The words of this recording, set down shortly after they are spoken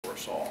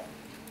Saul.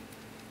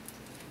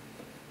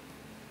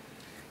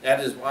 That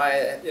is why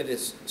it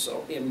is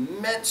so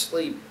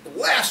immensely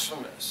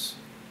blasphemous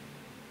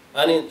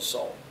an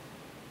insult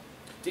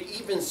to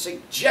even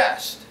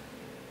suggest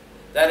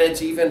that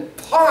it's even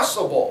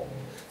possible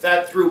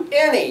that through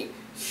any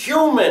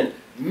human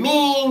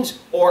means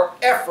or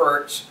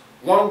efforts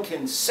one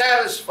can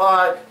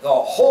satisfy the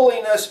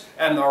holiness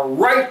and the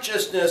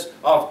righteousness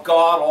of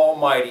God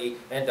Almighty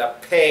and to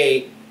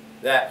pay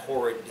that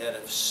horrid debt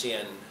of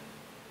sin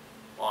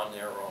on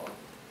their own.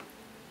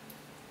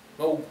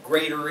 No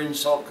greater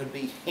insult could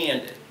be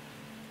handed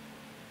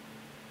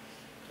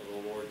to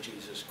the Lord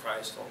Jesus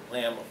Christ, the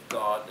Lamb of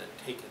God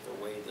that taketh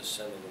away the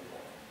sin of the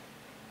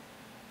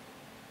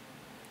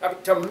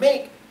world. To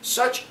make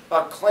such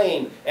a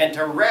claim and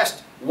to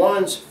rest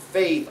one's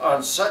faith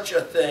on such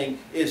a thing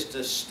is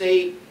to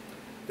state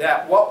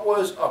that what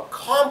was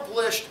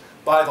accomplished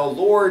by the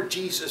Lord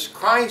Jesus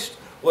Christ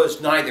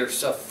was neither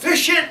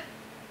sufficient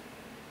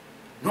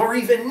nor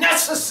even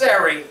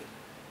necessary.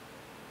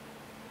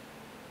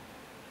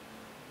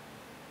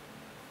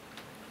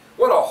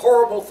 What a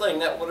horrible thing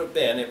that would have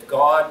been if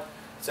God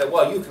said,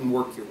 well, you can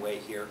work your way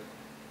here,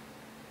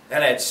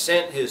 and had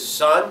sent His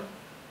Son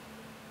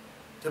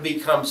to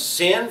become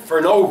sin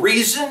for no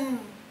reason.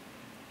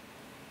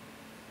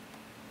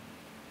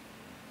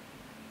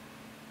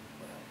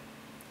 Well,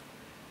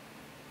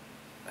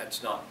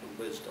 that's not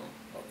the wisdom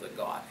of the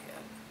Godhead.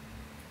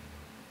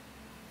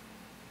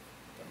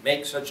 To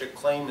make such a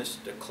claim is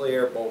to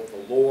declare both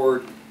the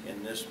Lord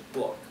in this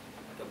book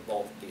to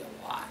both be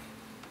a lie.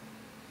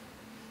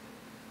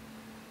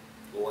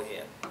 Go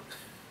ahead.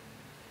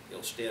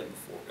 You'll stand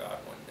before God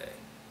one day.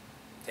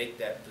 Take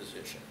that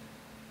position.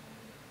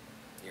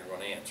 You're going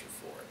to answer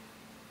for it.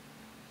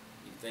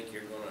 You think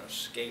you're going to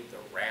escape the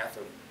wrath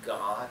of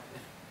God?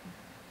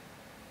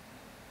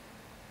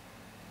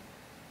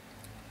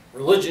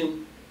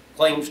 Religion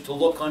claims to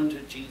look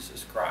unto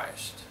Jesus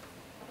Christ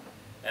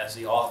as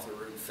the author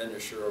and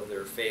finisher of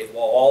their faith,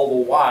 while all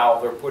the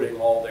while they're putting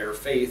all their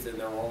faith in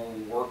their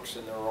own works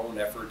and their own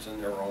efforts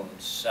and their own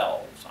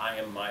selves. I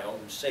am my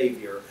own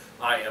Savior.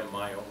 I am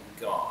my own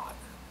God.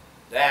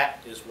 That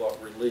is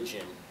what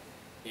religion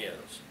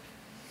is.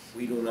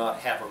 We do not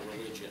have a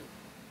religion.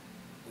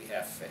 We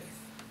have faith.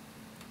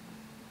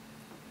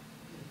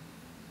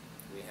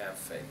 We have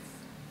faith.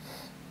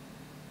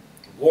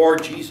 The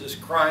Lord Jesus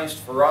Christ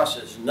for us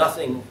is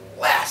nothing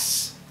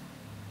less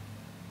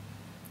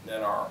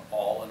than our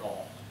all in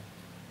all.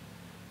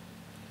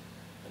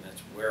 And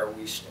it's where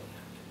we stand.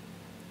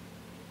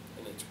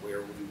 And it's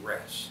where we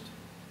rest.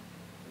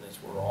 And it's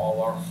where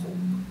all our hope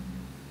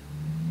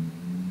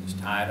is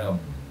tied up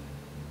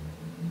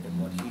in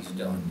what He's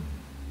done.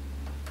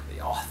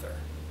 The author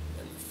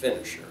and the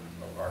finisher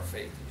of our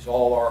faith. He's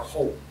all our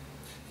hope.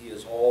 He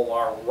is all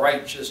our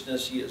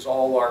righteousness. He is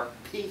all our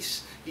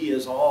peace. He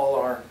is all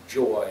our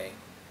joy.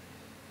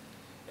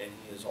 And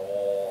He is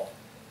all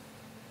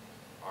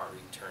our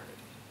eternity.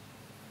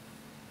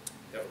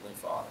 Heavenly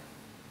Father,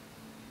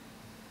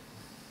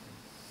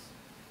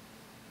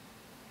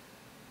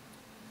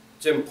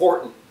 it's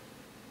important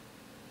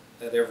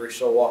that every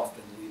so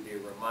often we be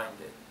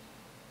reminded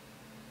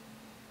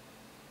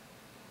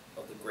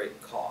of the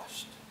great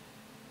cost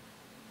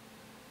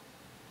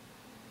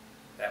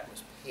that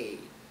was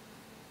paid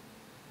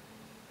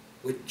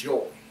with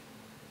joy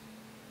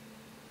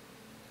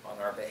on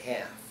our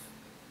behalf,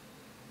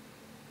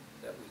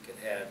 that we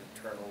could have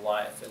eternal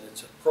life. And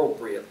it's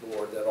appropriate,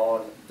 Lord, that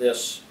on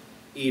this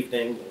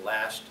evening, the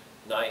last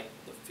night,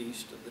 the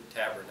Feast of the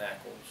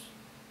Tabernacles,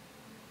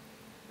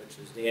 which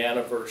is the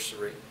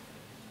anniversary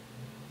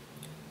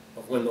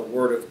of when the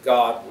Word of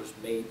God was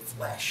made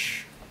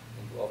flesh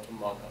and dwelt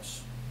among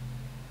us,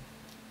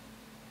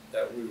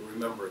 that we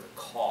remember the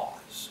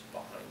cause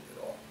behind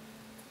it all.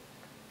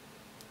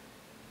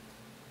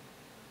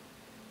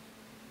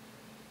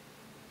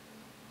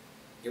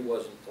 It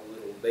wasn't the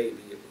little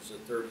baby, it was a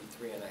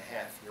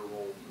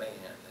 33-and-a-half-year-old man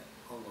that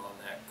hung on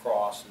that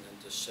cross and then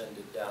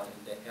descended down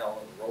into hell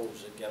and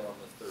rose again on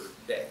the third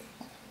day.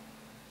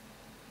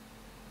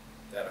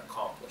 That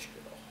accomplished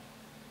it all.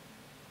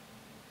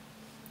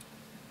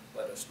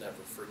 Let us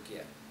never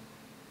forget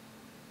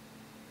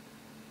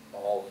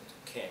all that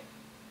the King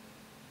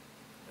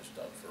has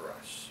done for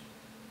us.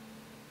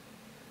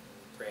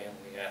 We pray and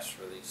we ask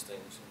for these things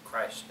in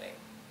Christ's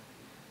name.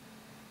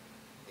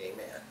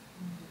 Amen.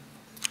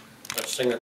 Let's sing a